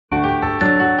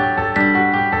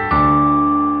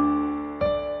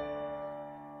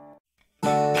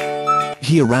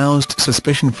he aroused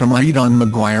suspicion from Aidan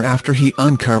Maguire after he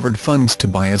uncovered funds to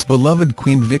buy his beloved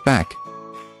Queen Vic back.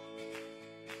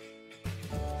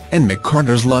 And Mick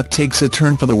Carter's luck takes a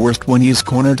turn for the worst when he is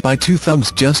cornered by two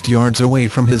thugs just yards away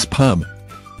from his pub.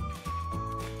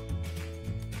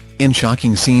 In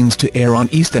shocking scenes to air on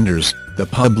EastEnders, the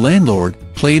pub landlord,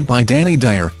 played by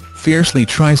Dyer, fiercely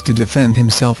tries to defend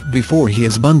himself before he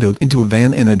is bundled into a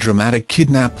van in a dramatic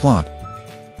kidnap plot.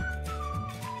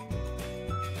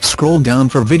 Scroll down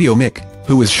for video. Mick,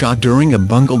 who was shot during a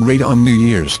bungled raid on New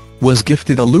Year's, was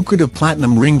gifted a lucrative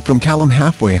platinum ring from Callum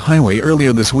Halfway Highway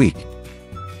earlier this week.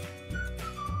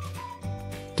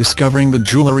 Discovering the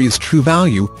jewellery's true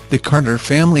value, the Carter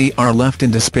family are left in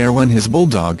despair when his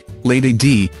bulldog, Lady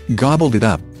D, gobbled it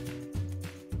up.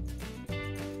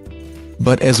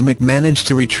 But as Mick managed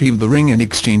to retrieve the ring and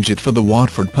exchange it for the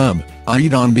Watford pub,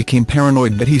 Aidan became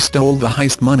paranoid that he stole the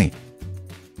heist money.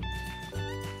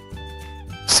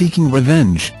 Seeking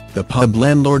revenge, the pub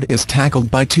landlord is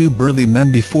tackled by two burly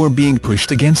men before being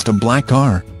pushed against a black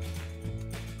car.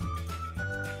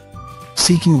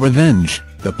 Seeking revenge,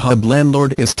 the pub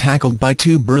landlord is tackled by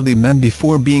two burly men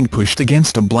before being pushed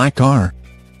against a black car.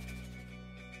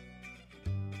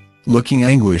 Looking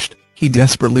anguished, he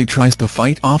desperately tries to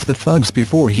fight off the thugs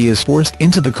before he is forced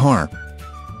into the car.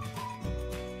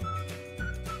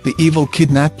 The evil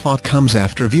kidnap plot comes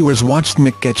after viewers watched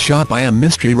Mick get shot by a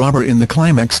mystery robber in the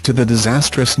climax to the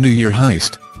disastrous New Year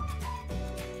heist.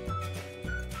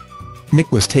 Mick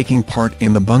was taking part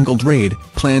in the bungled raid,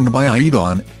 planned by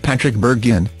Aidan, Patrick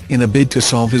Bergin, in a bid to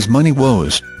solve his money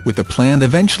woes, with the plan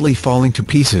eventually falling to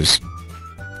pieces.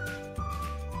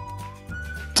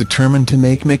 Determined to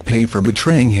make Mick pay for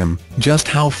betraying him, just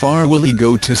how far will he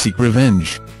go to seek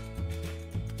revenge?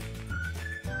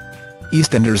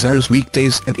 EastEnders airs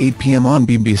weekdays at 8 p.m. on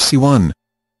BBC One.